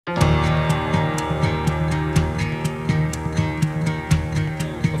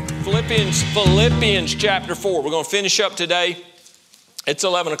Philippians chapter 4. We're going to finish up today. It's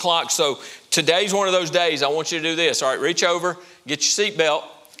 11 o'clock, so today's one of those days I want you to do this. All right, reach over, get your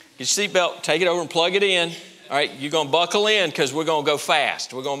seatbelt. Take it over and plug it in. All right, you're going to buckle in because we're going to go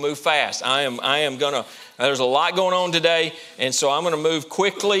fast. We're going to move fast. There's a lot going on today, and so I'm going to move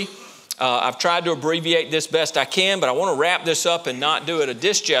quickly. I've tried to abbreviate this best I can, but I want to wrap this up and not do it a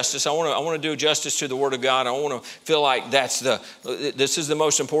disjustice. I want to do justice to the Word of God. I want to feel like this is the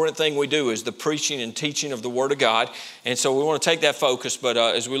most important thing we do, is the preaching and teaching of the Word of God. And so we want to take that focus. But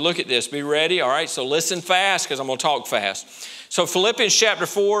as we look at this, be ready. All right, so listen fast because I'm going to talk fast. So Philippians chapter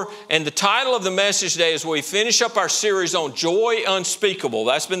 4, and the title of the message today is we finish up our series on joy unspeakable.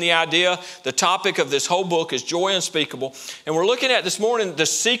 That's been the idea. The topic of this whole book is joy unspeakable. And we're looking at this morning the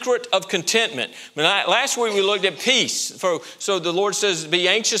secret of contentment. Last week we looked at peace. So the Lord says, be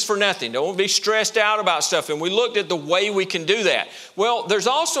anxious for nothing. Don't be stressed out about stuff. And we looked at the way we can do that. Well, there's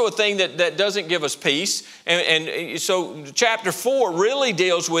also a thing that doesn't give us peace. And so chapter 4 really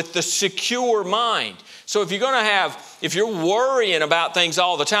deals with the secure mind. So if you're worrying about things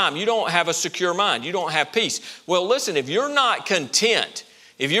all the time, you don't have a secure mind. You don't have peace. Well, listen, if you're not content,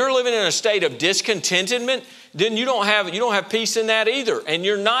 if you're living in a state of discontentment, then you don't have peace in that either. And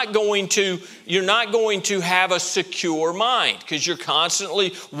you're not going to have a secure mind because you're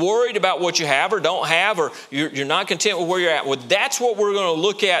constantly worried about what you have or don't have, or you're not content with where you're at. Well, that's what we're going to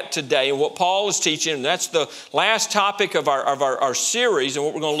look at today and what Paul is teaching. And that's the last topic of our series and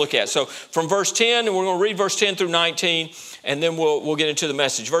what we're going to look at. So from verse 10, and we're going to read verse 10 through 19, and then we'll get into the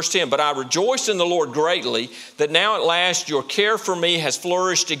message. Verse 10, but I rejoice in the Lord greatly that now at last your care for me has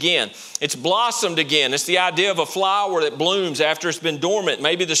flourished again. It's blossomed again. It's the idea of a flower that blooms after it's been dormant.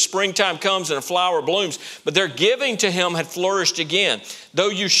 Maybe the springtime comes and a flower blooms, but their giving to him had flourished again. Though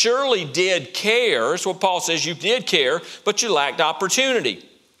you surely did care, that's what Paul says, you did care, but you lacked opportunity.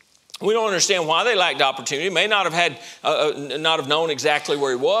 We don't understand why they lacked opportunity. May not have known exactly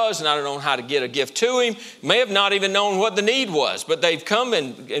where he was, not have known how to get a gift to him, may have not even known what the need was. But they've come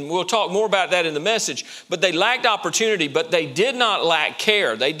and we'll talk more about that in the message. But they lacked opportunity, but they did not lack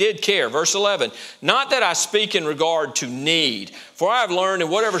care. They did care. Verse 11, not that I speak in regard to need, for I have learned in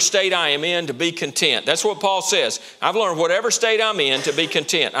whatever state I am in to be content. That's what Paul says. I've learned whatever state I'm in to be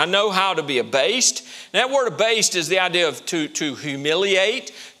content. I know how to be abased. And that word abased is the idea of to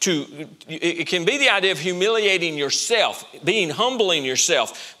humiliate. It can be the idea of humiliating yourself, humbling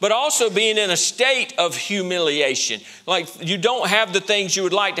yourself, but also being in a state of humiliation. Like you don't have the things you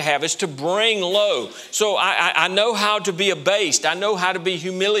would like to have. It's to bring low. So I know how to be abased. I know how to be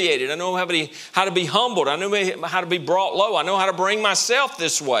humiliated. I know how to be humbled. I know how to be brought low. I know how to bring myself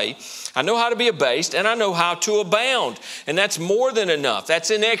this way. I know how to be abased, and I know how to abound. And that's more than enough. That's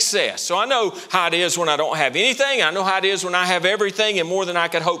in excess. So I know how it is when I don't have anything. I know how it is when I have everything and more than I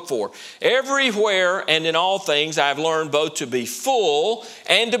could hope for. Everywhere and in all things I have learned both to be full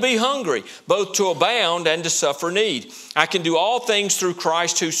and to be hungry, both to abound and to suffer need. I can do all things through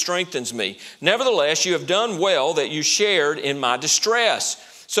Christ who strengthens me. Nevertheless, you have done well that you shared in my distress.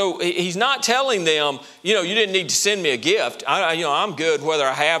 So he's not telling them, you didn't need to send me a gift. I'm good whether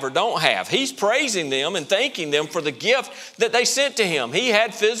I have or don't have. He's praising them and thanking them for the gift that they sent to him. He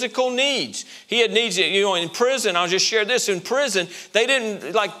had physical needs. He had needs, in prison. I'll just share this. In prison, they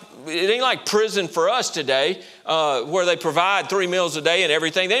didn't it ain't like prison for us today where they provide 3 meals a day and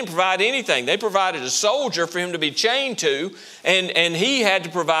everything. They didn't provide anything. They provided a soldier for him to be chained to, and he had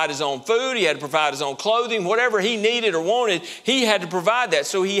to provide his own food. He had to provide his own clothing. Whatever he needed or wanted, he had to provide that.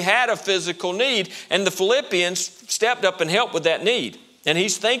 So he had a physical need, and the Philippians stepped up and helped with that need, and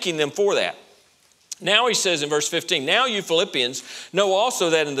he's thanking them for that. Now he says in verse 15, now you Philippians know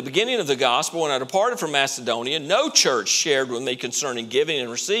also that in the beginning of the gospel, when I departed from Macedonia, no church shared with me concerning giving and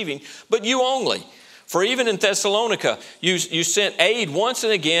receiving, but you only. For even in Thessalonica, you sent aid once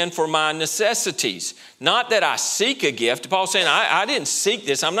and again for my necessities. Not that I seek a gift. Paul's saying, I didn't seek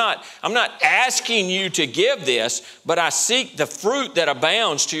this. I'm not asking you to give this, but I seek the fruit that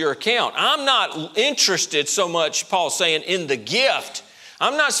abounds to your account. I'm not interested so much, Paul's saying, in the gift.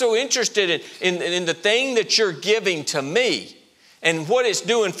 I'm not so interested in the thing that you're giving to me and what it's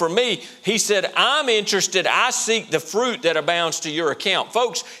doing for me. He said, I'm interested. I seek the fruit that abounds to your account.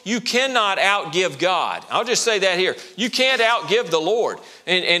 Folks, you cannot outgive God. I'll just say that here. You can't outgive the Lord.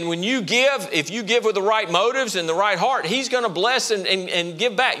 And when you give, if you give with the right motives and the right heart, He's going to bless and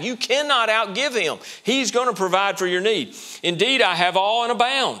give back. You cannot outgive Him. He's going to provide for your need. Indeed, I have all and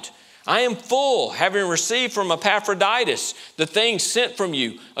abound. I am full, having received from Epaphroditus the things sent from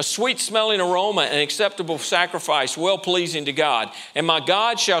you, a sweet-smelling aroma, an acceptable sacrifice, well-pleasing to God. And my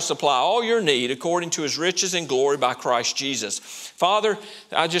God shall supply all your need according to his riches and glory by Christ Jesus. Father,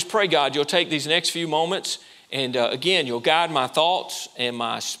 I just pray, God, you'll take these next few moments and again, you'll guide my thoughts and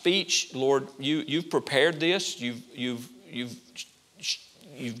my speech. Lord, you've prepared this. You've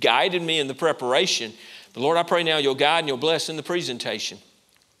guided me in the preparation. But Lord, I pray now you'll guide and you'll bless in the presentation.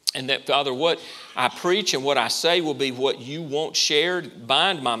 And that, Father, what I preach and what I say will be what you want shared.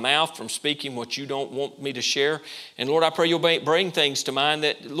 Bind my mouth from speaking what you don't want me to share. And Lord, I pray you'll bring things to mind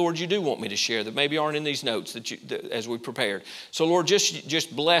that, Lord, you do want me to share that maybe aren't in these notes as we prepared. So, Lord,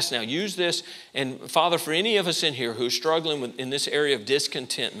 just bless now. Use this. And, Father, for any of us in here who are struggling in this area of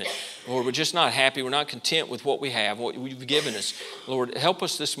discontentment, Lord, we're just not happy. We're not content with what we have, what you've given us. Lord, help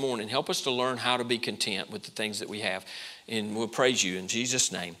us this morning. Help us to learn how to be content with the things that we have. And we'll praise you in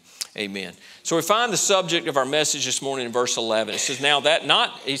Jesus' name. Amen. So we find the subject of our message this morning in verse 11. It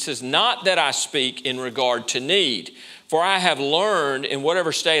says, not that I speak in regard to need, for I have learned in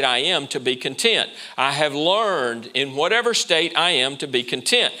whatever state I am to be content. I have learned in whatever state I am to be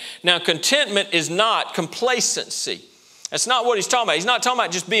content. Now, contentment is not complacency. That's not what he's talking about. He's not talking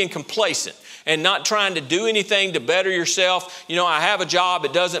about just being complacent and not trying to do anything to better yourself. You know, I have a job,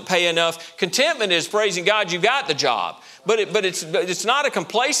 it doesn't pay enough. Contentment is praising God, you got the job. But it's not a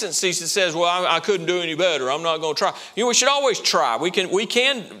complacency that says, well, I couldn't do any better. I'm not going to try. You know, we should always try. We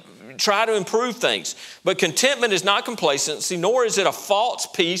can try to improve things. But contentment is not complacency, nor is it a false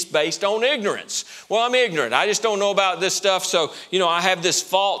peace based on ignorance. Well, I'm ignorant. I just don't know about this stuff. So, you know, I have this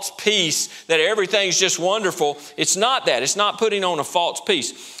false peace that everything's just wonderful. It's not that. It's not putting on a false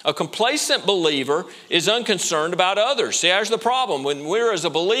peace. A complacent believer is unconcerned about others. See, there's the problem. When we're as a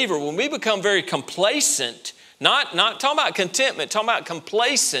believer, when we become very complacent, not talking about contentment, talking about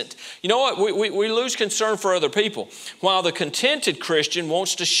complacent. You know what? We lose concern for other people. While the contented Christian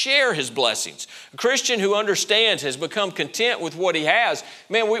wants to share his blessings. A Christian who understands, has become content with what he has.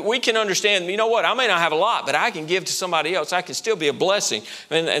 Man, we can understand, you know what? I may not have a lot, but I can give to somebody else. I can still be a blessing.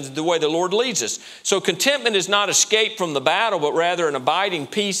 And the way the Lord leads us. So contentment is not escape from the battle, but rather an abiding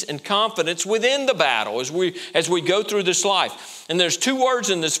peace and confidence within the battle as we go through this life. And there's two words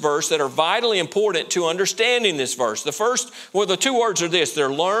in this verse that are vitally important to understanding this verse. The two words are this.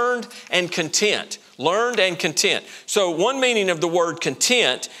 They're learned and content. Learned and content. So one meaning of the word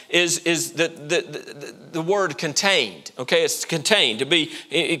content is the word contained. Okay, it's contained, to be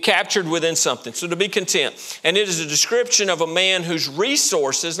captured within something. So to be content. And it is a description of a man whose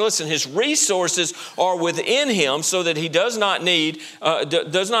resources, listen, his resources are within him so that he does not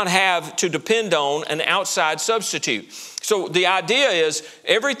have to depend on an outside substitute. So the idea is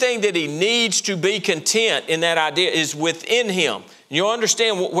everything that he needs to be content in that idea is within him. You'll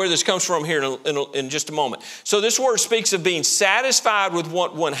understand where this comes from here in just a moment. So this word speaks of being satisfied with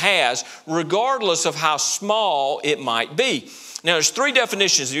what one has, regardless of how small it might be. Now, there's three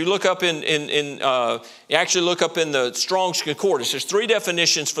definitions. You look up you actually look up in the Strong's Concordance. There's three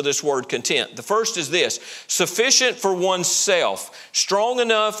definitions for this word content. The first is this: sufficient for oneself, strong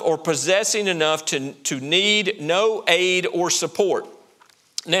enough or possessing enough to need no aid or support.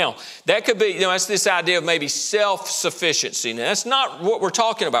 Now, that could be, that's this idea of maybe self-sufficiency. Now, that's not what we're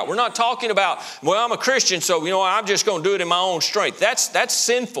talking about. We're not talking about, well, I'm a Christian, so, I'm just going to do it in my own strength. That's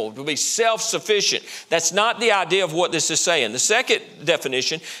sinful, to be self-sufficient. That's not the idea of what this is saying. The second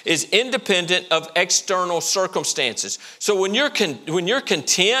definition is independent of external circumstances. So when you're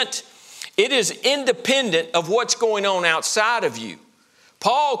content, it is independent of what's going on outside of you.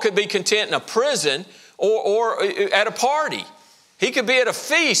 Paul could be content in a prison or at a party. He could be at a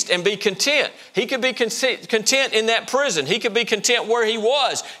feast and be content. He could be content in that prison. He could be content where he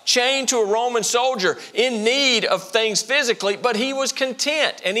was, chained to a Roman soldier, in need of things physically, but he was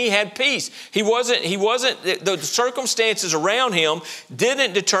content and he had peace. The circumstances around him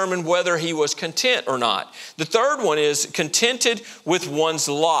didn't determine whether he was content or not. The third one is contented with one's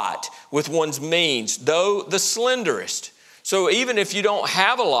lot, with one's means, though the slenderest. So even if you don't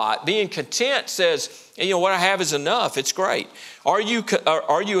have a lot, being content says, what I have is enough. It's great. Are you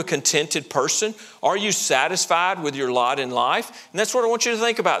a contented person? Are you satisfied with your lot in life? And that's what I want you to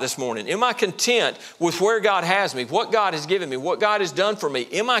think about this morning. Am I content with where God has me, what God has given me, what God has done for me?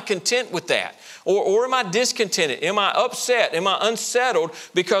 Am I content with that? Or am I discontented? Am I upset? Am I unsettled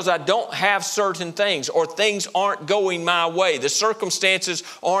because I don't have certain things or things aren't going my way? The circumstances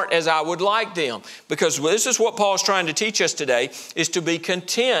aren't as I would like them. Because this is what Paul's trying to teach us today, is to be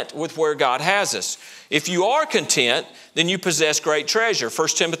content with where God has us. If you are content, then you possess great treasure. 1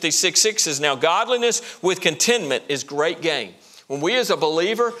 Timothy 6:6 says, now godliness with contentment is great gain. When we as a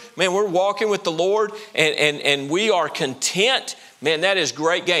believer, man, we're walking with the Lord and we are content, man, that is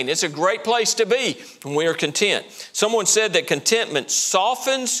great gain. It's a great place to be when we are content. Someone said that contentment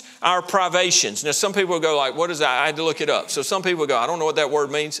softens our privations. Now, some people go like, what is that? I had to look it up. So some people go, I don't know what that word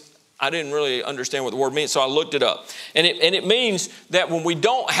means. I didn't really understand what the word means, so I looked it up. And it means that when we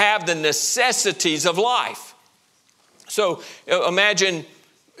don't have the necessities of life. So imagine,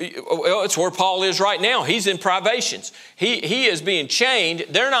 well, it's where Paul is right now. He's in privations. He is being chained.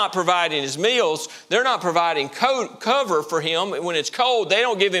 They're not providing his meals. They're not providing cover for him. When it's cold, they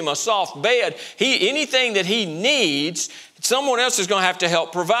don't give him a soft bed. Anything that he needs, someone else is going to have to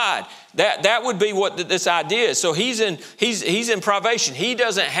help provide. That would be what this idea is. So he's in privation. He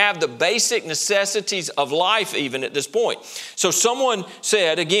doesn't have the basic necessities of life even at this point. So someone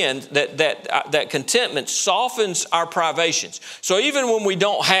said again that contentment softens our privations. So even when we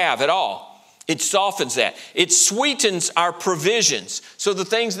don't have at all, it softens that. It sweetens our provisions. So the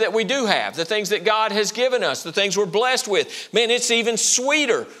things that we do have, the things that God has given us, the things we're blessed with, man, it's even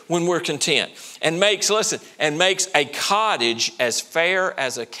sweeter when we're content. And makes a cottage as fair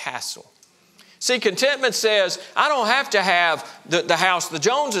as a castle. See, contentment says, I don't have to have the house the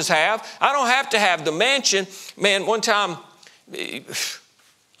Joneses have. I don't have to have the mansion. Man, one time, I'm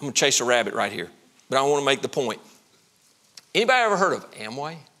going to chase a rabbit right here, but I want to make the point. Anybody ever heard of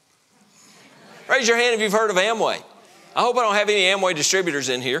Amway? Raise your hand if you've heard of Amway. I hope I don't have any Amway distributors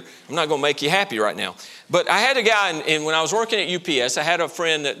in here. I'm not going to make you happy right now. But I had a guy, and when I was working at UPS, I had a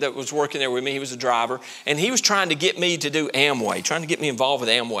friend that was working there with me. He was a driver, and he was trying to get me to do Amway, trying to get me involved with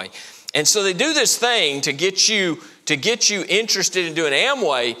Amway. And so they do this thing to get you interested in doing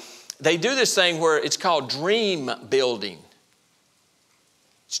Amway. They do this thing where it's called dream building.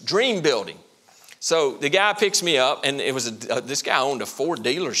 It's dream building. So the guy picks me up, and it was this guy owned a Ford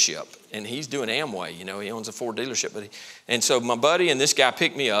dealership, and he's doing Amway. You know, he owns a Ford dealership. And so my buddy and this guy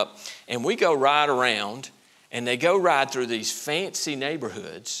pick me up, and we go ride around, and they go ride through these fancy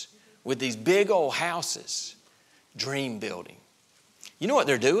neighborhoods with these big old houses, dream building. You know what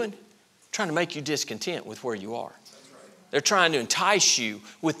they're doing? Trying to make you discontent with where you are. They're trying to entice you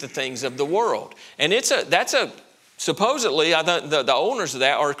with the things of the world. And supposedly, the owners of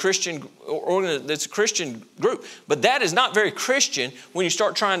that are a Christian, it's a Christian group. But that is not very Christian when you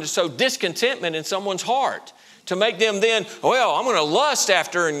start trying to sow discontentment in someone's heart. To make them then, well, I'm going to lust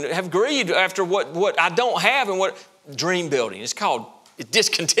after and have greed after what I don't have and what dream building. It's called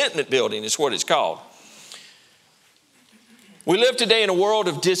discontentment building is what it's called. We live today in a world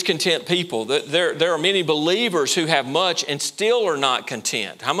of discontent people. There are many believers who have much and still are not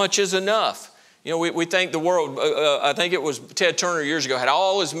content. How much is enough? You know, we think the world, I think it was Ted Turner years ago, had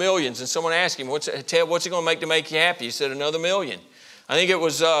all his millions, and someone asked him, Ted, what's it going to make you happy? He said, another million. I think it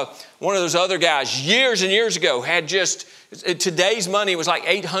was one of those other guys years and years ago had today's money was like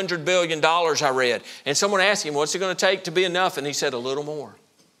 $800 billion, I read. And someone asked him, what's it going to take to be enough? And he said, a little more.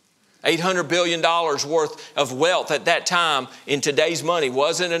 $800 billion worth of wealth at that time in today's money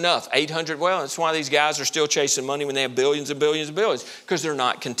wasn't enough. Well, that's why these guys are still chasing money when they have billions and billions and billions, because they're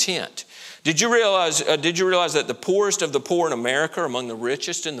not content. Did you realize that the poorest of the poor in America are among the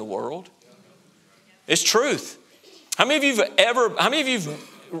richest in the world? It's truth. How many of you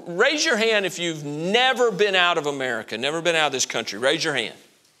raise your hand if you've never been out of America, never been out of this country? Raise your hand.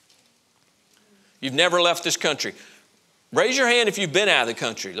 You've never left this country. Raise your hand if you've been out of the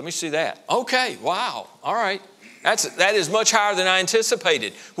country. Let me see that. Okay, wow, all right. That is much higher than I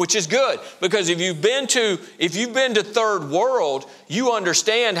anticipated, which is good, because if you've been to third world, you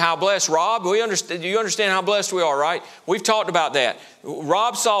understand how blessed, Rob. You understand how blessed we are, right? We've talked about that.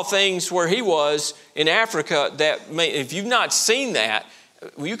 Rob saw things where he was in Africa if you've not seen that,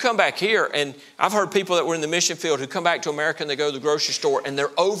 when you come back here, and I've heard people that were in the mission field who come back to America and they go to the grocery store and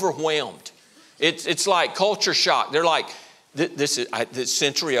they're overwhelmed. It's like culture shock. They're like, this is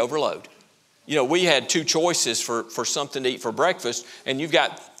sensory overload. You know, we had 2 choices for something to eat for breakfast, and you've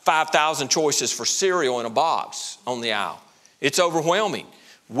got 5,000 choices for cereal in a box on the aisle. It's overwhelming.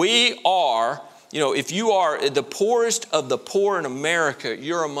 We are, if you are the poorest of the poor in America,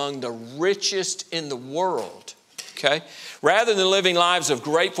 you're among the richest in the world, okay? Rather than living lives of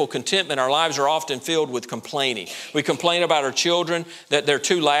grateful contentment, our lives are often filled with complaining. We complain about our children, that they're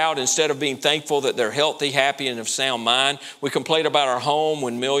too loud, instead of being thankful that they're healthy, happy, and of sound mind. We complain about our home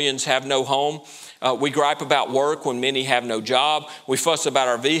when millions have no home. We gripe about work when many have no job. We fuss about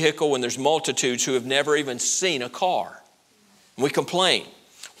our vehicle when there's multitudes who have never even seen a car. We complain.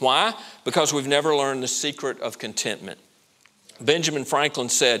 Why? Because we've never learned the secret of contentment. Benjamin Franklin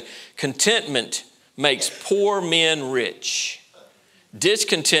said, contentment makes poor men rich.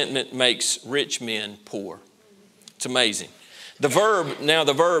 Discontentment makes rich men poor. It's amazing. The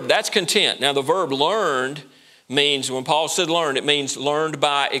verb, that's content. Now the verb learned means, when Paul said learned, it means learned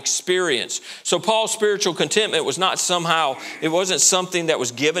by experience. So Paul's spiritual contentment was not somehow, it wasn't something that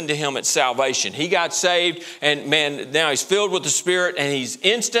was given to him at salvation. He got saved and man, now he's filled with the Spirit and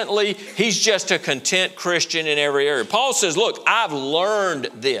he's just a content Christian in every area. Paul says, look, I've learned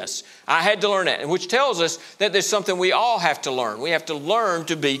this. I had to learn that, which tells us that there's something we all have to learn. We have to learn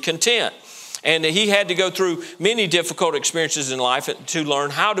to be content. And he had to go through many difficult experiences in life to learn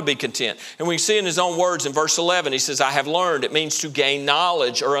how to be content. And we see in his own words in verse 11, he says, I have learned. It means to gain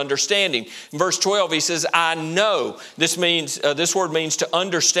knowledge or understanding. In verse 12, he says, I know. This word means to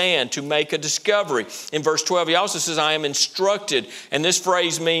understand, to make a discovery. In verse 12, he also says, I am instructed. And this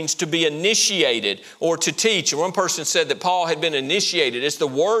phrase means to be initiated or to teach. And one person said that Paul had been initiated. It's the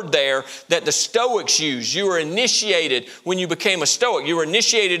word there that the Stoics use. You were initiated when you became a Stoic. You were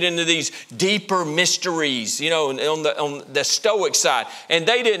initiated into these deeper mysteries, on the Stoic side. And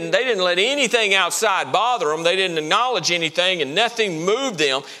they didn't let anything outside bother them. They didn't acknowledge anything and nothing moved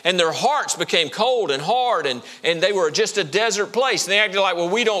them. And their hearts became cold and hard and they were just a desert place. And they acted like, well,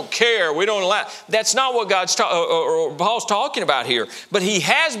 we don't care. We don't allow. That's not what Paul's talking about here. But he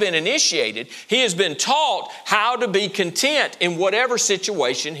has been initiated. He has been taught how to be content in whatever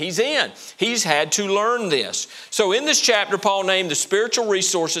situation he's in. He's had to learn this. So in this chapter, Paul named the spiritual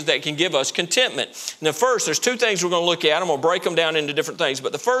resources that can give us contentment. Now first, there's two things we're going to look at. I'm going to break them down into different things.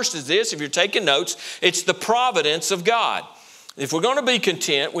 But the first is this. If you're taking notes, it's the providence of God. If we're going to be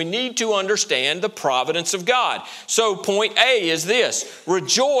content, we need to understand the providence of God. So point A is this.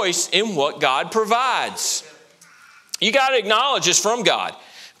 Rejoice in what God provides. You got to acknowledge it's from God.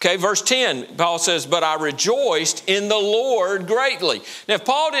 Okay, verse 10, Paul says, but I rejoiced in the Lord greatly. Now, if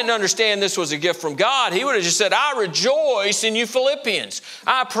Paul didn't understand this was a gift from God, he would have just said, I rejoice in you Philippians.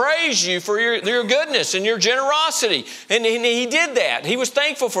 I praise you for your goodness and your generosity. And he did that. He was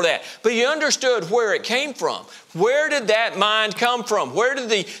thankful for that. But he understood where it came from. Where did that mind come from? Where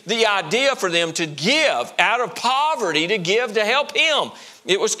did the idea for them to give out of poverty, to give to help him?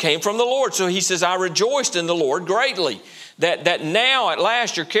 It came from the Lord. So he says, I rejoiced in the Lord greatly. That now at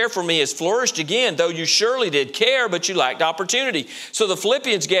last your care for me has flourished again, though you surely did care, but you lacked opportunity. So the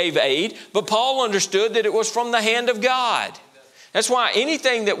Philippians gave aid, but Paul understood that it was from the hand of God. That's why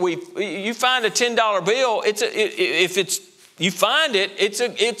anything that you find a $10 bill, it's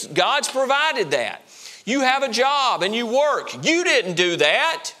God's provided that. You have a job and you work. You didn't do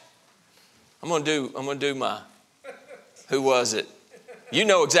that. I'm going to do my, who was it? You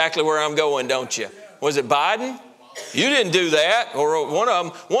know exactly where I'm going, don't you? Was it Biden? You didn't do that. Or one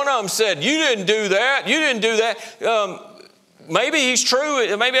of them said, you didn't do that. You didn't do that. Maybe he's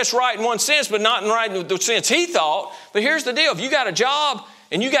true. Maybe that's right in one sense, but not in right in the sense he thought. But here's the deal. If you got a job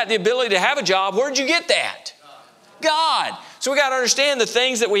and you got the ability to have a job, where'd you get that? God. So we got to understand the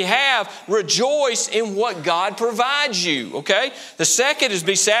things that we have. Rejoice in what God provides you. Okay. The second is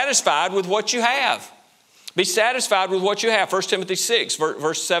be satisfied with what you have. Be satisfied with what you have. 1 Timothy 6,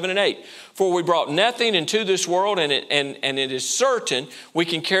 verse 7 and 8. For we brought nothing into this world, and it is certain we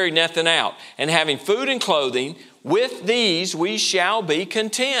can carry nothing out. And having food and clothing, with these we shall be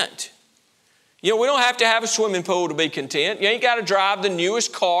content. We don't have to have a swimming pool to be content. You ain't got to drive the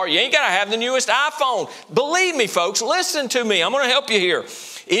newest car. You ain't got to have the newest iPhone. Believe me, folks, listen to me. I'm going to help you here.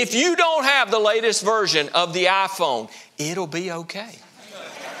 If you don't have the latest version of the iPhone, it'll be okay.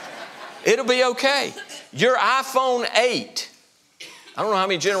 It'll be okay. Your iPhone 8, I don't know how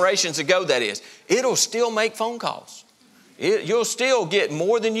many generations ago that is, it'll still make phone calls. You'll still get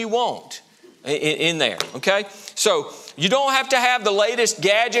more than you want in there, okay? So you don't have to have the latest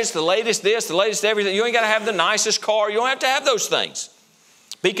gadgets, the latest this, the latest everything. You ain't got to have the nicest car. You don't have to have those things.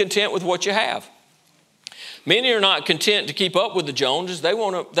 Be content with what you have. Many are not content to keep up with the Joneses. They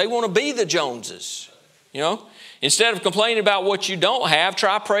want to be the Joneses, Instead of complaining about what you don't have,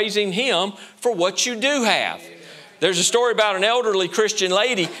 try praising Him for what you do have. There's a story about an elderly Christian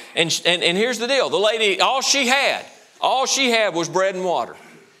lady, and here's the deal. The lady, all she had was bread and water.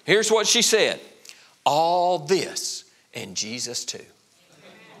 Here's what she said. All this and Jesus too.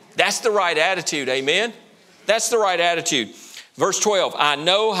 That's the right attitude, amen? That's the right attitude. Verse 12, I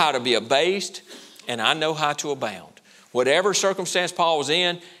know how to be abased and I know how to abound. Whatever circumstance Paul was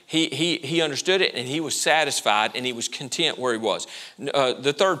in, he understood it and he was satisfied and he was content where he was.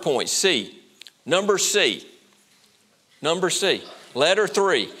 The third point, C. Number C. Letter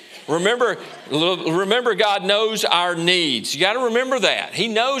 3. Remember God knows our needs. You got to remember that. He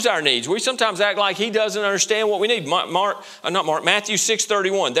knows our needs. We sometimes act like He doesn't understand what we need. Matthew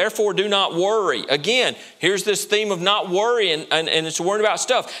 6:31. Therefore do not worry. Again, here's this theme of not worrying and it's a word about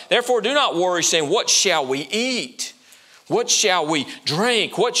stuff. Therefore do not worry saying, what shall we eat? What shall we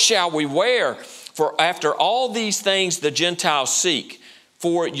drink? What shall we wear? For after all these things the Gentiles seek.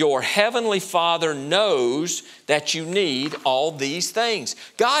 For your heavenly Father knows that you need all these things.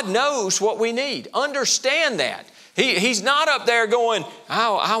 God knows what we need. Understand that. He's not up there going,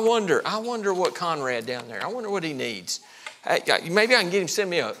 oh, I wonder what Conrad down there, I wonder what he needs. Maybe I can get him to send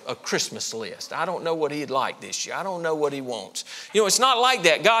me a Christmas list. I don't know what he'd like this year. I don't know what he wants. It's not like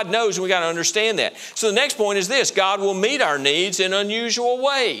that. God knows, and we got to understand that. So the next point is this: God will meet our needs in unusual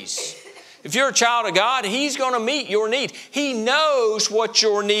ways. If you're a child of God, He's going to meet your need. He knows what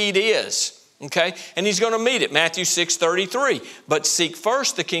your need is. Okay? And He's going to meet it. Matthew 6:33. But seek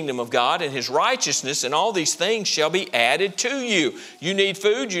first the kingdom of God and His righteousness, and all these things shall be added to you. You need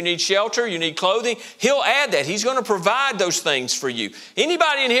food, you need shelter, you need clothing. He'll add that. He's going to provide those things for you.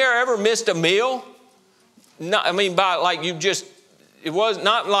 Anybody in here ever missed a meal? It was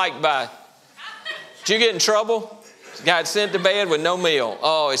not like by, did you get in trouble? Got sent to bed with no meal.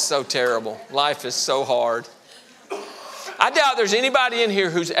 Oh, it's so terrible. Life is so hard. I doubt there's anybody in here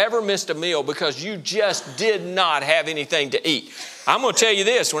who's ever missed a meal because you just did not have anything to eat. I'm going to tell you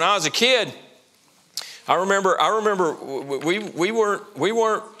this. When I was a kid, I remember we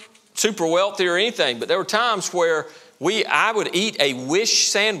weren't super wealthy or anything, but there were times where I would eat a wish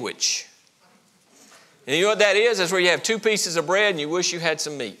sandwich. And you know what that is? That's where you have 2 pieces of bread and you wish you had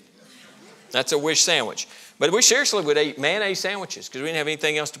some meat. That's a wish sandwich. But we seriously would eat mayonnaise sandwiches because we didn't have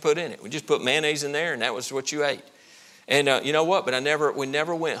anything else to put in it. We just put mayonnaise in there and that was what you ate. And you know what? But we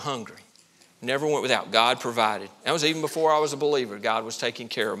never went hungry. Never went without. God provided. That was even before I was a believer. God was taking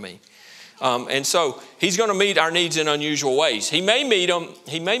care of me. And so He's going to meet our needs in unusual ways. He may meet them.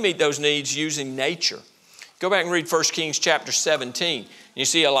 He may meet those needs using nature. Go back and read 1 Kings chapter 17. You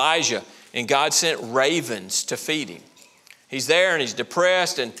see Elijah, and God sent ravens to feed him. He's there and he's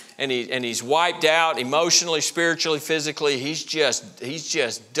depressed and he's wiped out emotionally, spiritually, physically. He's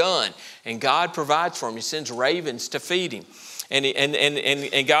just done. And God provides for him. He sends ravens to feed him.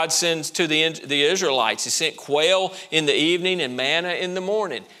 And God sends to the Israelites. He sent quail in the evening and manna in the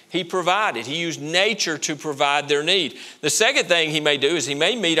morning. He provided. He used nature to provide their need. The second thing He may do is He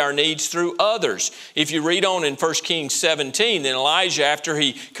may meet our needs through others. If you read on in 1 Kings 17, then Elijah, after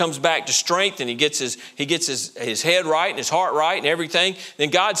he comes back to strength and he gets his head right and his heart right and everything, then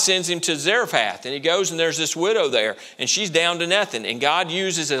God sends him to Zarephath. And he goes and there's this widow there and she's down to nothing. And God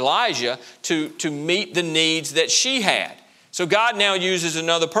uses Elijah to meet the needs that she had. So God now uses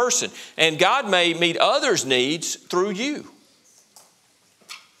another person. And God may meet others' needs through you.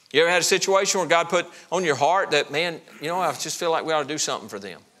 You ever had a situation where God put on your heart that, man, I just feel like we ought to do something for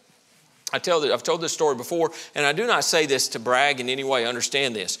them? I've told this story before, and I do not say this to brag in any way.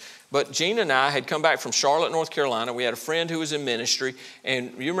 Understand this. But Gina and I had come back from Charlotte, North Carolina. We had a friend who was in ministry.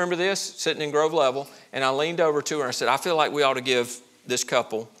 And you remember this? Sitting in Grove Level. And I leaned over to her and I said, I feel like we ought to give this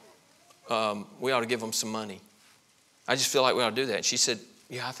couple, we ought to give them some money. I just feel like we ought to do that. And she said,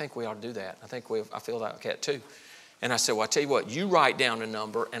 yeah, I think we ought to do that. I feel like that too. And I said, well, I tell you what, you write down a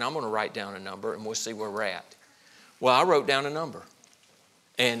number and I'm going to write down a number and we'll see where we're at. Well, I wrote down a number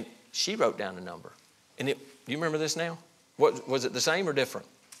and she wrote down a number. And do you remember this now? Was it the same or different?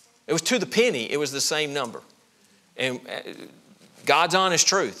 It was to the penny. It was the same number. And God's honest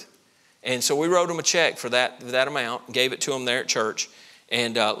truth. And so we wrote them a check for that amount and gave it to them there at church.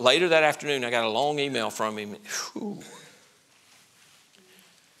 And later that afternoon, I got a long email from him. Whew.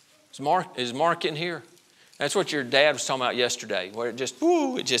 Is Mark in here? That's what your dad was talking about yesterday, where it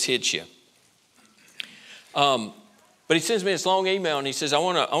just hits you. But he sends me this long email and he says, I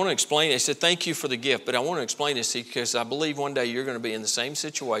want to explain it. He said, thank you for the gift, but I want to explain this because I believe one day you're going to be in the same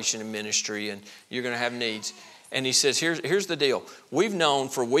situation in ministry and you're going to have needs. And he says, here's the deal. We've known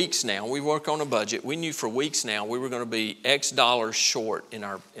for weeks now, we work on a budget. We knew for weeks now we were going to be X dollars short in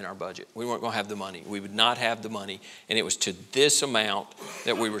our budget. We weren't going to have the money. We would not have the money. And it was to this amount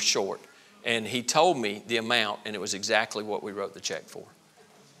that we were short. And he told me the amount, and it was exactly what we wrote the check for.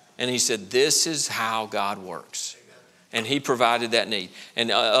 And he said, this is how God works. And He provided that need.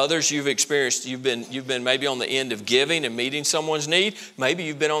 And others you've experienced, you've been maybe on the end of giving and meeting someone's need. Maybe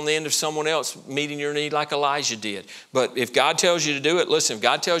you've been on the end of someone else meeting your need like Elijah did. But if God tells you to do it, listen, if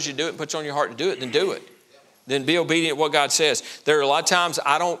God tells you to do it and puts on your heart to do it, then do it. Then be obedient to what God says. There are a lot of times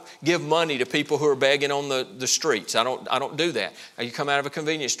I don't give money to people who are begging on the streets. I don't do that. You come out of a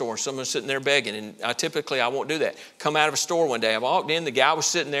convenience store, someone's sitting there begging, and I won't do that. Come out of a store one day, I walked in, the guy was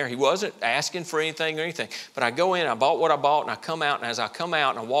sitting there. He wasn't asking for anything or anything. But I go in, I bought what I bought, and I come out, and as I come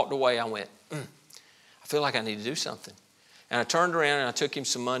out and I walked away, I went, I feel like I need to do something. And I turned around and I took him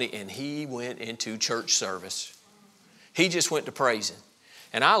some money, and he went into church service. He just went to praising.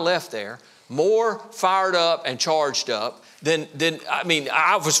 And I left there more fired up and charged up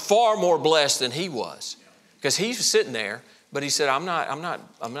I was far more blessed than he was. Because he was sitting there, but he said, I'm not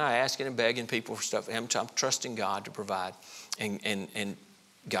asking and begging people for stuff. I'm trusting God to provide. And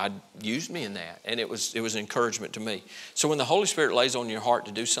God used me in that. And it was an encouragement to me. So when the Holy Spirit lays on your heart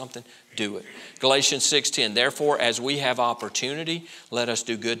to do something, do it. Galatians 6:10, therefore, as we have opportunity, let us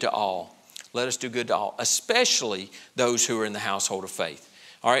do good to all. Let us do good to all, especially those who are in the household of faith.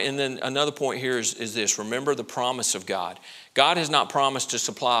 All right, and then another point here is this. Remember the promise of God. God has not promised to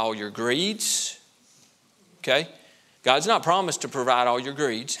supply all your greeds. Okay? God's not promised to provide all your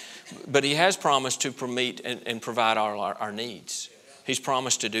greeds, but he has promised to meet and provide our needs. He's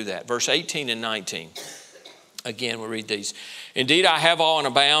promised to do that. Verse 18 and 19. Again, we'll read these. Indeed, I have all and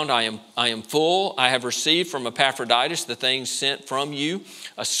abound. I am full. I have received from Epaphroditus the things sent from you,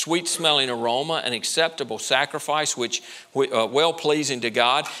 a sweet-smelling aroma, an acceptable sacrifice, which well-pleasing to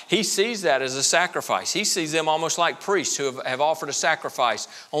God. He sees that as a sacrifice. He sees them almost like priests who have offered a sacrifice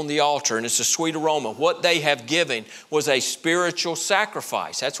on the altar, and it's a sweet aroma. What they have given was a spiritual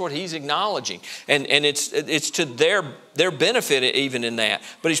sacrifice. That's what he's acknowledging, and it's to their benefit even in that.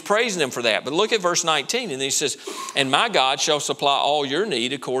 But he's praising them for that. But look at verse 19, and he says, and my God shall supply all your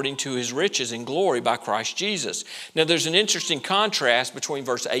need according to his riches in glory by Christ Jesus. Now there's an interesting contrast between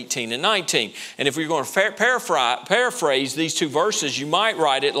verse 18 and 19. And if we're going to paraphrase these two verses, you might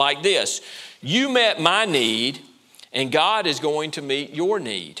write it like this. You met my need, and God is going to meet your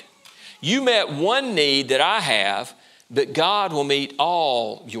need. You met one need that I have, but God will meet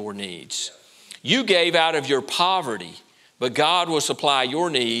all your needs. You gave out of your poverty, but God will supply your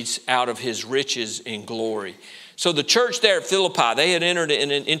needs out of his riches in glory. So the church there at Philippi, they had entered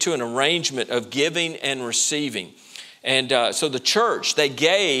into an arrangement of giving and receiving. And so the church, they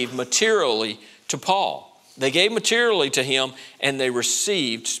gave materially to Paul. They gave materially to him, and they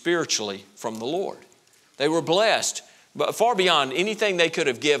received spiritually from the Lord. They were blessed, but far beyond anything they could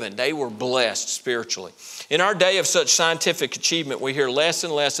have given, they were blessed spiritually. In our day of such scientific achievement, we hear less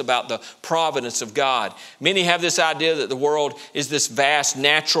and less about the providence of God. Many have this idea that the world is this vast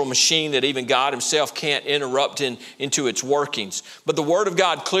natural machine that even God himself can't interrupt into its workings. But the Word of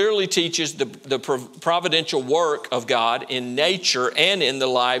God clearly teaches the providential work of God in nature and in the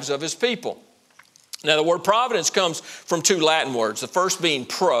lives of his people. Now, the word providence comes from two Latin words, the first being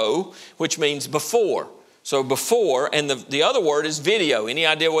pro, which means before. So before, and the other word is video. Any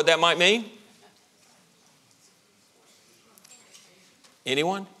idea what that might mean?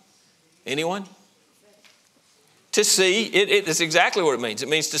 Anyone? Anyone? To see, it's exactly what it means. It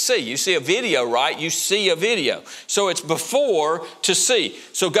means to see. You see a video, right? You see a video. So it's before to see.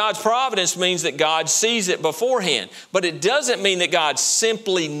 So God's providence means that God sees it beforehand. But it doesn't mean that God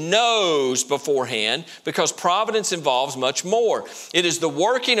simply knows beforehand, because providence involves much more. It is the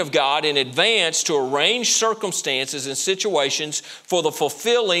working of God in advance to arrange circumstances and situations for the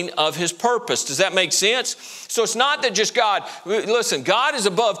fulfilling of his purpose. Does that make sense? So it's not that just God, listen, God is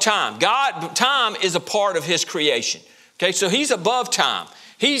above time. Time is a part of his creation. Okay, so he's above time.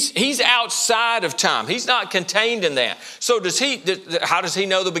 He's outside of time. He's not contained in that. So how does he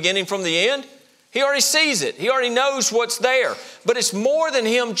know the beginning from the end? He already sees it. He already knows what's there. But it's more than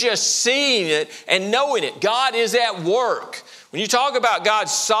him just seeing it and knowing it. God is at work. When you talk about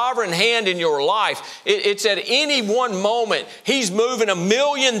God's sovereign hand in your life, it's at any one moment, he's moving a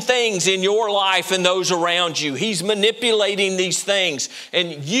million things in your life and those around you. He's manipulating these things.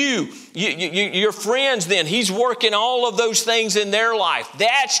 And your friends then, he's working all of those things in their life.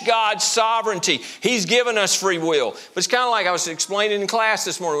 That's God's sovereignty. He's given us free will. But it's kind of like I was explaining in class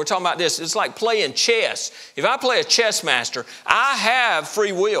this morning. We're talking about this. It's like playing chess. If I play a chess master, I have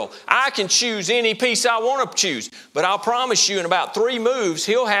free will. I can choose any piece I want to choose. But I'll promise you, in about 3 moves,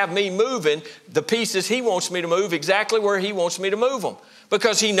 he'll have me moving the pieces he wants me to move exactly where he wants me to move them,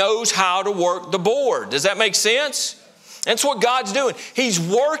 because he knows how to work the board. Does that make sense? That's what God's doing. He's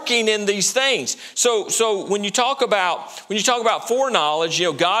working in these things. So when you talk about foreknowledge,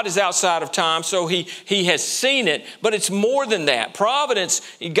 God is outside of time, so he has seen it, but it's more than that. Providence,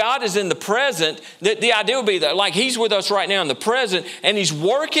 God is in the present. The idea would be that like he's with us right now in the present, and he's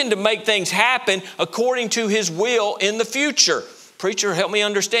working to make things happen according to his will in the future. Preacher, help me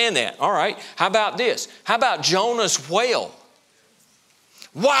understand that. All right. How about this? How about Jonah's whale?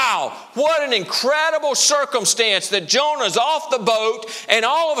 Wow, what an incredible circumstance that Jonah's off the boat and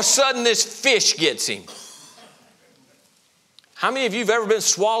all of a sudden this fish gets him. How many of you have ever been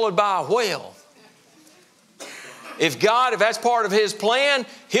swallowed by a whale? If that's part of his plan,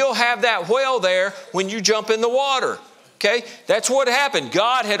 he'll have that whale there when you jump in the water. Okay, that's what happened.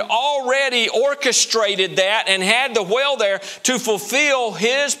 God had already orchestrated that and had the well there to fulfill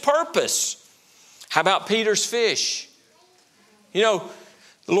His purpose. How about Peter's fish? You know,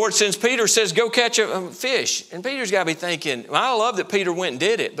 the Lord sends Peter, says, go catch a fish. And Peter's got to be thinking, well, I love that Peter went and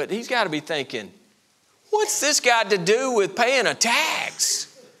did it, but he's got to be thinking, what's this got to do with paying a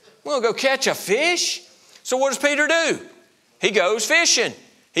tax? We're going to go catch a fish? So what does Peter do? He goes fishing.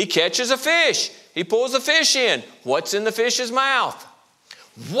 He catches a fish. He pulls the fish in. What's in the fish's mouth?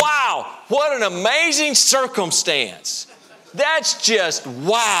 Wow, what an amazing circumstance. That's just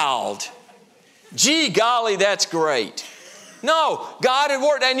wild. Gee golly, that's great. No, God had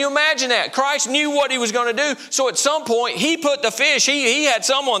worked. And you imagine that. Christ knew what He was going to do. So at some point, He put the fish. He had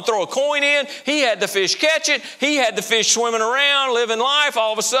someone throw a coin in. He had the fish catch it. He had the fish swimming around, living life.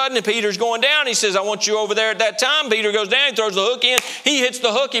 All of a sudden, and Peter's going down. He says, I want you over there at that time. Peter goes down. He throws the hook in. He hits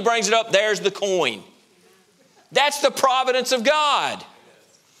the hook. He brings it up. There's the coin. That's the providence of God.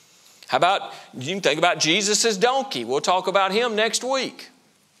 How about, you can think about Jesus' donkey. We'll talk about him next week.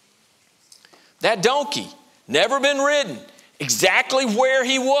 That donkey, never been ridden. Exactly where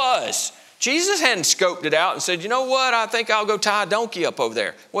he was. Jesus hadn't scoped it out and said, you know what, I think I'll go tie a donkey up over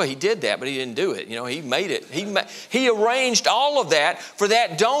there. Well, He did that, but He didn't do it. You know, He made it. He arranged all of that for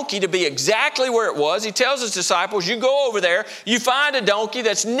that donkey to be exactly where it was. He tells His disciples, you go over there, you find a donkey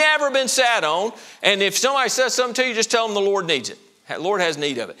that's never been sat on, and if somebody says something to you, just tell them the Lord needs it. The Lord has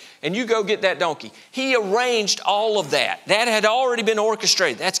need of it. And you go get that donkey. He arranged all of that. That had already been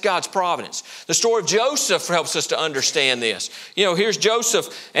orchestrated. That's God's providence. The story of Joseph helps us to understand this. You know, here's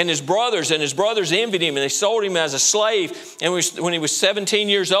Joseph and his brothers envied him, and they sold him as a slave. And when he was 17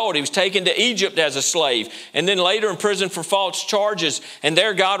 years old, he was taken to Egypt as a slave, and then later in prison for false charges. And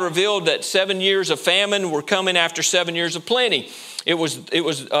there God revealed that 7 years of famine were coming after 7 years of plenty. It was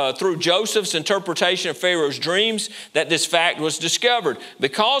through Joseph's interpretation of Pharaoh's dreams that this fact was discovered.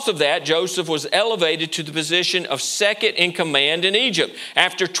 Because of that, Joseph was elevated to the position of second in command in Egypt.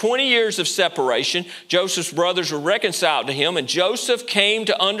 After 20 years of separation, Joseph's brothers were reconciled to him, and Joseph came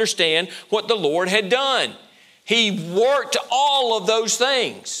to understand what the Lord had done. He worked all of those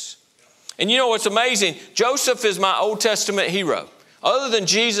things. And you know what's amazing? Joseph is my Old Testament hero. Other than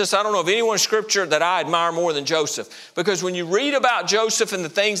Jesus, I don't know of anyone in Scripture that I admire more than Joseph. Because when you read about Joseph and the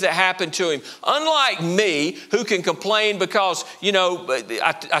things that happened to him, unlike me, who can complain because, you know,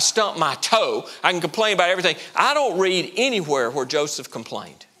 I stumped my toe, I can complain about everything. I don't read anywhere where Joseph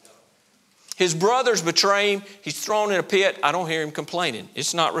complained. His brothers betray him. He's thrown in a pit. I don't hear him complaining.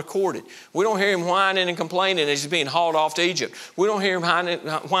 It's not recorded. We don't hear him whining and complaining as he's being hauled off to Egypt. We don't hear him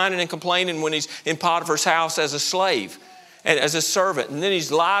whining and complaining when he's in Potiphar's house as a slave and as a servant. And then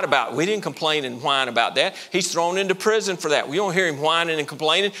he's lied about it. We didn't complain and whine about that. He's thrown into prison for that. We don't hear him whining and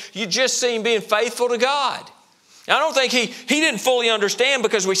complaining. You just see him being faithful to God. I don't think he didn't fully understand,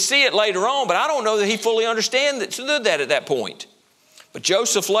 because we see it later on, but I don't know that he fully understood that at that point. But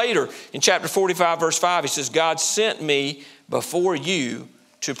Joseph later, in chapter 45, verse 5, he says, God sent me before you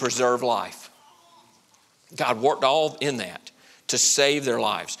to preserve life. God worked all in that to save their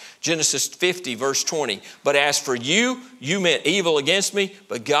lives. Genesis 50, verse 20, but as for you, you meant evil against me,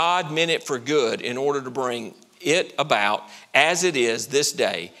 but God meant it for good in order to bring it about as it is this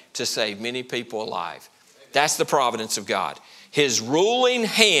day to save many people alive. That's the providence of God. His ruling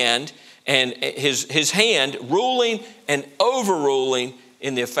hand and his hand ruling and overruling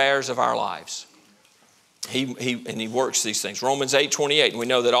in the affairs of our lives. He works these things. Romans 8:28, and we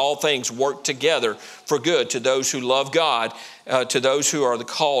know that all things work together for good to those who love God, to those who are the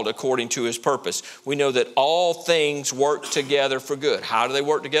called according to His purpose. We know that all things work together for good. How do they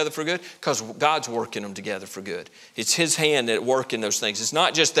work together for good? Because God's working them together for good. It's His hand at work in those things. It's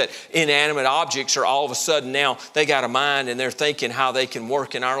not just that inanimate objects are all of a sudden now they got a mind and they're thinking how they can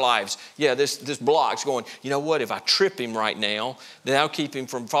work in our lives. Yeah, this block's going, you know what, if I trip him right now, then I'll keep him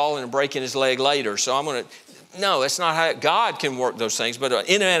from falling and breaking his leg later. So I'm going to... No, that's not how God can work those things, but an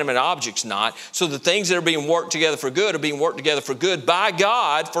inanimate object's not. So the things that are being worked together for good are being worked together for good by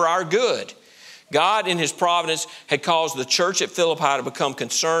God for our good. God in His providence had caused the church at Philippi to become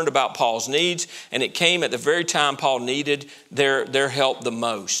concerned about Paul's needs, and it came at the very time Paul needed their help the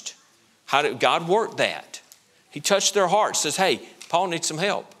most. How did God work that? He touched their hearts, says, hey, Paul needs some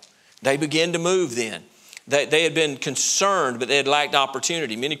help. They began to move then. They had been concerned, but they had lacked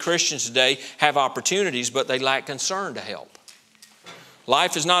opportunity. Many Christians today have opportunities, but they lack concern to help.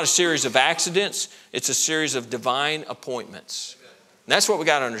 Life is not a series of accidents. It's a series of divine appointments. And that's what we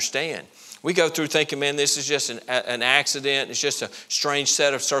got to understand. We go through thinking, man, this is just an accident. It's just a strange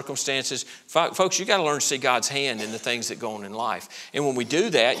set of circumstances. Folks, you got to learn to see God's hand in the things that go on in life. And when we do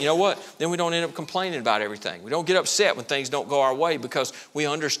that, you know what? Then we don't end up complaining about everything. We don't get upset when things don't go our way because we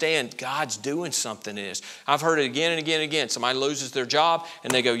understand God's doing something in this. I've heard it again and again and again. Somebody loses their job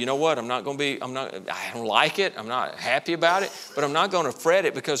and they go, you know what? I don't like it. I'm not happy about it, but I'm not going to fret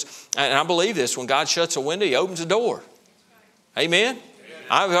it because, and I believe this, when God shuts a window, He opens a door. Amen?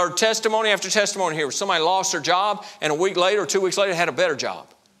 I've heard testimony after testimony here where somebody lost their job and a week later or 2 weeks later had a better job.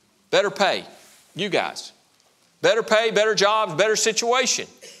 Better pay. You guys. Better pay, better jobs, better situation.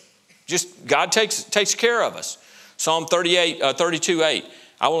 Just God takes care of us. Psalm 32:8.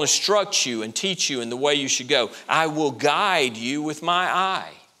 I will instruct you and teach you in the way you should go. I will guide you with my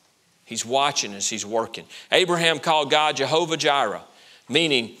eye. He's watching us. He's working. Abraham called God Jehovah Jireh,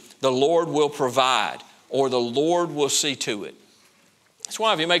 meaning the Lord will provide or the Lord will see to it. That's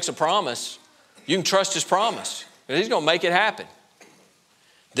why if He makes a promise, you can trust His promise. He's going to make it happen.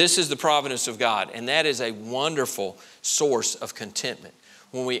 This is the providence of God, and that is a wonderful source of contentment.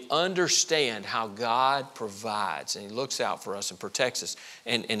 When we understand how God provides, and He looks out for us and protects us,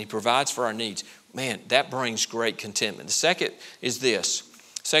 and He provides for our needs, man, that brings great contentment. The second is this.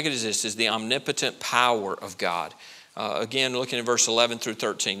 Is the omnipotent power of God. Again, looking at verse 11 through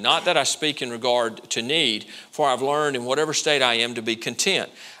 13. Not that I speak in regard to need, for I've learned in whatever state I am to be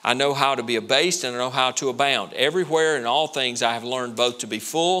content. I know how to be abased and I know how to abound. Everywhere in all things I have learned both to be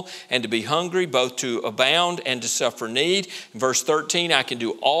full and to be hungry, both to abound and to suffer need. In verse 13, I can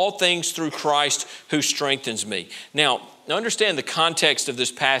do all things through Christ who strengthens me. Now, understand the context of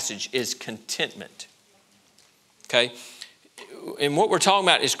this passage is contentment. Okay? And what we're talking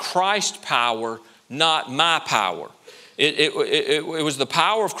about is Christ's power, not my power. It was the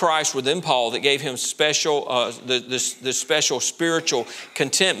power of Christ within Paul that gave him this special spiritual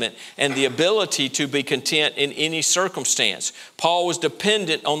contentment and the ability to be content in any circumstance. Paul was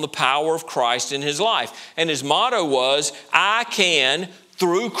dependent on the power of Christ in his life. And his motto was, I can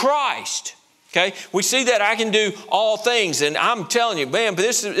through Christ. Okay, we see that I can do all things. And I'm telling you, man, but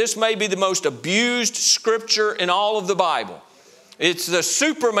this may be the most abused scripture in all of the Bible. It's the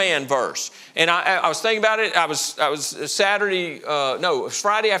Superman verse. And I was thinking about it. It was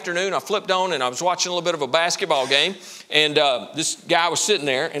Friday afternoon. I flipped on and I was watching a little bit of a basketball game. And this guy was sitting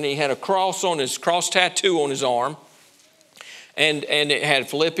there and he had a cross tattoo on his arm. And it had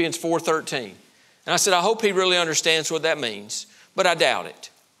Philippians 4:13. And I said, I hope he really understands what that means. But I doubt it.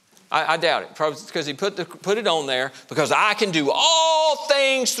 I doubt it, probably because he put it on there, because I can do all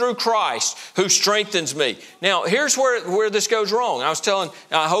things through Christ who strengthens me. Now, here's where this goes wrong. I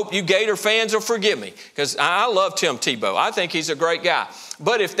hope you Gator fans will forgive me, because I love Tim Tebow. I think he's a great guy.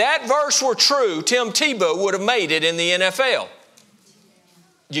 But if that verse were true, Tim Tebow would have made it in the NFL.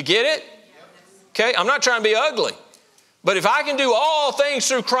 You get it? Okay, I'm not trying to be ugly. But if I can do all things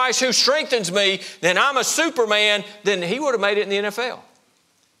through Christ who strengthens me, then I'm a Superman, then he would have made it in the NFL.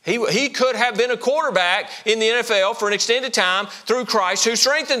 He could have been a quarterback in the NFL for an extended time through Christ who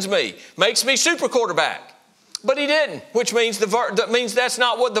strengthens me, makes me super quarterback. But he didn't, which means that means that's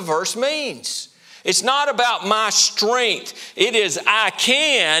not what the verse means. It's not about my strength. It is I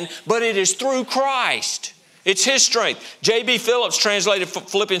can, but it is through Christ. It's His strength. J.B. Phillips translated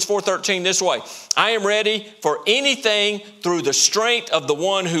Philippians 4:13 this way. I am ready for anything through the strength of the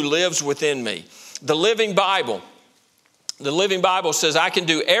one who lives within me. The Living Bible says I can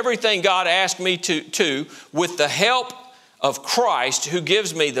do everything God asked me to with the help of Christ who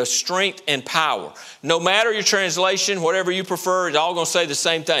gives me the strength and power. No matter your translation, whatever you prefer, it's all going to say the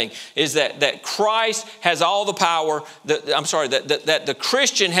same thing, is that Christ has all the power, that the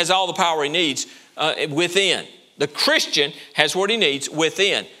Christian has all the power he needs within. The Christian has what he needs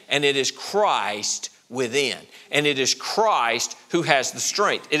within, and it is Christ within. And it is Christ who has the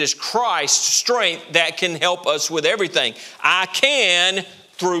strength. It is Christ's strength that can help us with everything. I can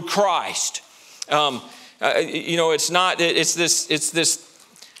through Christ. It's this,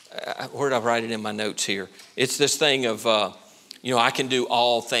 where did I write it in my notes here? It's this thing of, I can do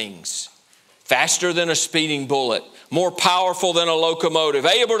all things. Faster than a speeding bullet, more powerful than a locomotive,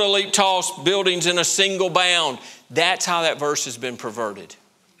 able to leap tall buildings in a single bound. That's how that verse has been perverted.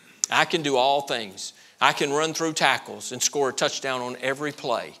 I can do all things. I can run through tackles and score a touchdown on every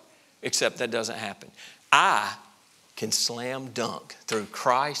play, except that doesn't happen. I can slam dunk through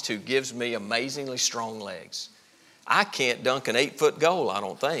Christ who gives me amazingly strong legs. I can't dunk an 8-foot goal, I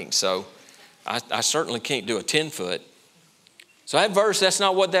don't think. So I certainly can't do a 10-foot. So that verse, that's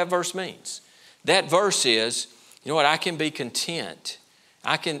not what that verse means. That verse is, you know what, I can be content.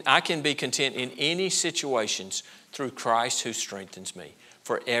 I can be content in any situations through Christ who strengthens me.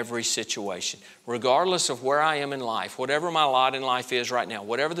 for every situation. Regardless of where I am in life, whatever my lot in life is right now,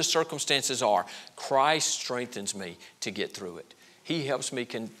 whatever the circumstances are, Christ strengthens me to get through it. He helps me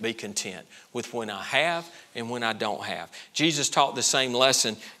be content with when I have and when I don't have. Jesus taught the same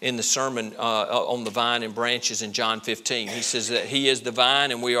lesson in the sermon on the vine and branches in John 15. He says that He is the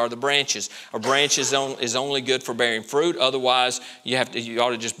vine and we are the branches. A branch is only good for bearing fruit. Otherwise, you ought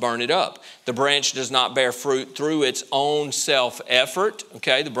to just burn it up. The branch does not bear fruit through its own self-effort.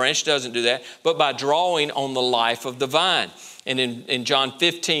 Okay, the branch doesn't do that, but by drawing on the life of the vine. And in John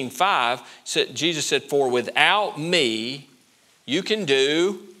 15:5, Jesus said, "For without me, you can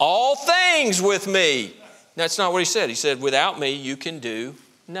do all things with me." That's not what He said. He said, without me, you can do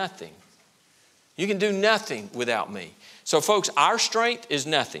nothing. You can do nothing without me. So folks, our strength is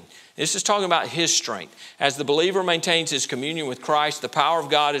nothing. This is talking about His strength. As the believer maintains his communion with Christ, the power of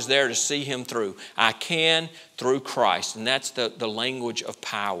God is there to see him through. I can through Christ. And that's the language of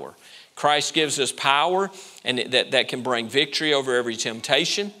power. Christ gives us power and that can bring victory over every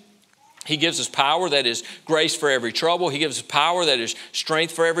temptation. He gives us power that is grace for every trouble. He gives us power that is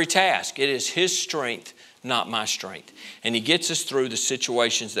strength for every task. It is His strength, not my strength. And He gets us through the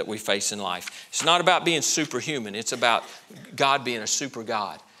situations that we face in life. It's not about being superhuman. It's about God being a super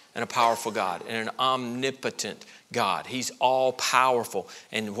God and a powerful God and an omnipotent God. He's all powerful.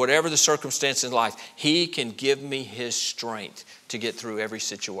 And whatever the circumstance in life, He can give me His strength to get through every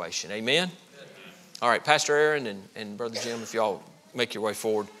situation. Amen? All right, Pastor Aaron and Brother Jim, if y'all make your way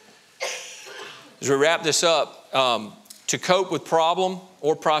forward. As we wrap this up, to cope with problem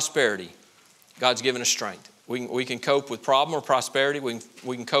or prosperity, God's given us strength. We can cope with problem or prosperity.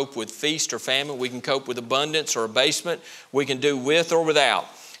 We can cope with feast or famine. We can cope with abundance or abasement. We can do with or without.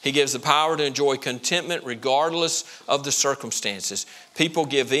 He gives the power to enjoy contentment regardless of the circumstances. People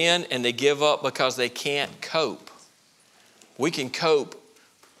give in and they give up because they can't cope. We can cope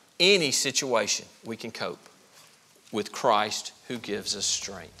any situation. We can cope with Christ who gives us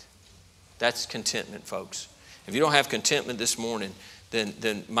strength. That's contentment, folks. If you don't have contentment this morning,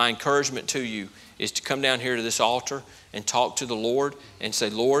 then my encouragement to you is to come down here to this altar and talk to the Lord and say,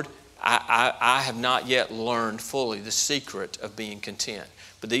 Lord, I have not yet learned fully the secret of being content.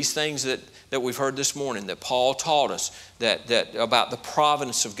 But these things that we've heard this morning, that Paul taught us, that about the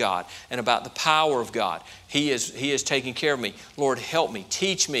providence of God and about the power of God, He is taking care of me. Lord, help me,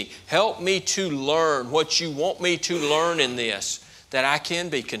 teach me, help me to learn what You want me to learn in this, that I can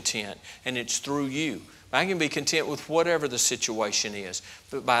be content, and it's through You. I can be content with whatever the situation is,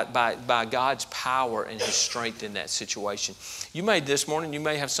 but by God's power and His strength in that situation. You may this morning, you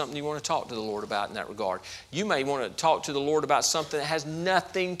may have something you want to talk to the Lord about in that regard. You may want to talk to the Lord about something that has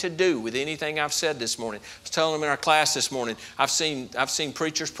nothing to do with anything I've said this morning. I was telling them in our class this morning, I've seen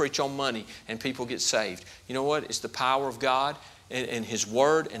preachers preach on money and people get saved. You know what? It's the power of God and His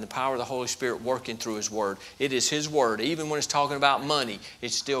Word and the power of the Holy Spirit working through His Word. It is His Word. Even when it's talking about money,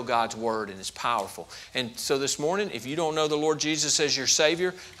 it's still God's Word and it's powerful. And so this morning, if you don't know the Lord Jesus as your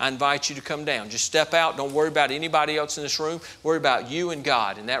Savior, I invite you to come down. Just step out. Don't worry about anybody else in this room. Worry about you and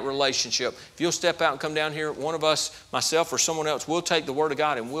God and that relationship. If you'll step out and come down here, one of us, myself or someone else, we'll take the Word of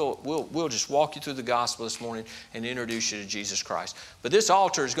God and we'll just walk you through the gospel this morning and introduce you to Jesus Christ. But this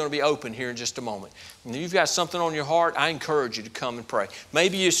altar is going to be open here in just a moment. And if you've got something on your heart, I encourage you to come and pray.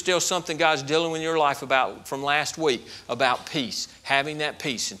 Maybe it's still something God's dealing with in your life about from last week, about peace, having that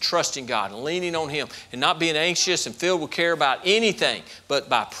peace and trusting God and leaning on Him and not being anxious and filled with care about anything, but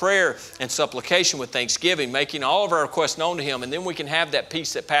by prayer and supplication with thanksgiving, making all of our requests known to Him, and then we can have that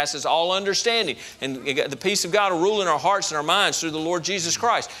peace that passes all understanding. And the peace of God will rule in our hearts and our minds through the Lord Jesus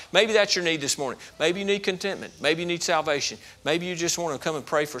Christ. Maybe that's your need this morning. Maybe you need contentment. Maybe you need salvation. Maybe you just want to come and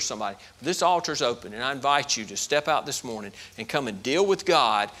pray for somebody. This altar's open, and I invite you to step out this morning and come and deal with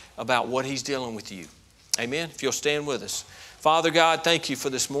God about what He's dealing with you. Amen? If you'll stand with us. Father God, thank You for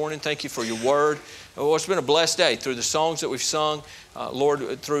this morning. Thank You for Your Word. Oh, it's been a blessed day through the songs that we've sung.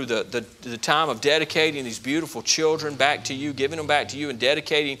 Lord, through the time of dedicating these beautiful children back to You, giving them back to You, and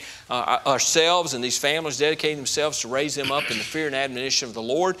dedicating ourselves and these families, dedicating themselves to raise them up in the fear and admonition of the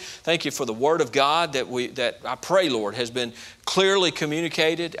Lord. Thank You for the Word of God that I pray, Lord, has been clearly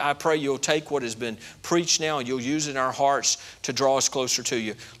communicated. I pray You'll take what has been preached now and You'll use it in our hearts to draw us closer to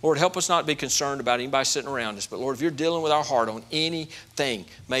You. Lord, help us not be concerned about anybody sitting around us, but Lord, if You're dealing with our heart on anything,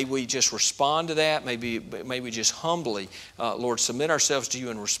 may we just respond to that. May we just humbly, Lord, submit ourselves to You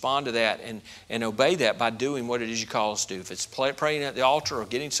and respond to that and obey that by doing what it is You call us to do. If it's praying at the altar or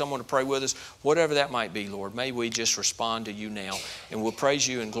getting someone to pray with us, whatever that might be, Lord, may we just respond to You now. And we'll praise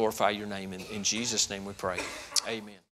You and glorify Your name. In Jesus' name we pray. Amen.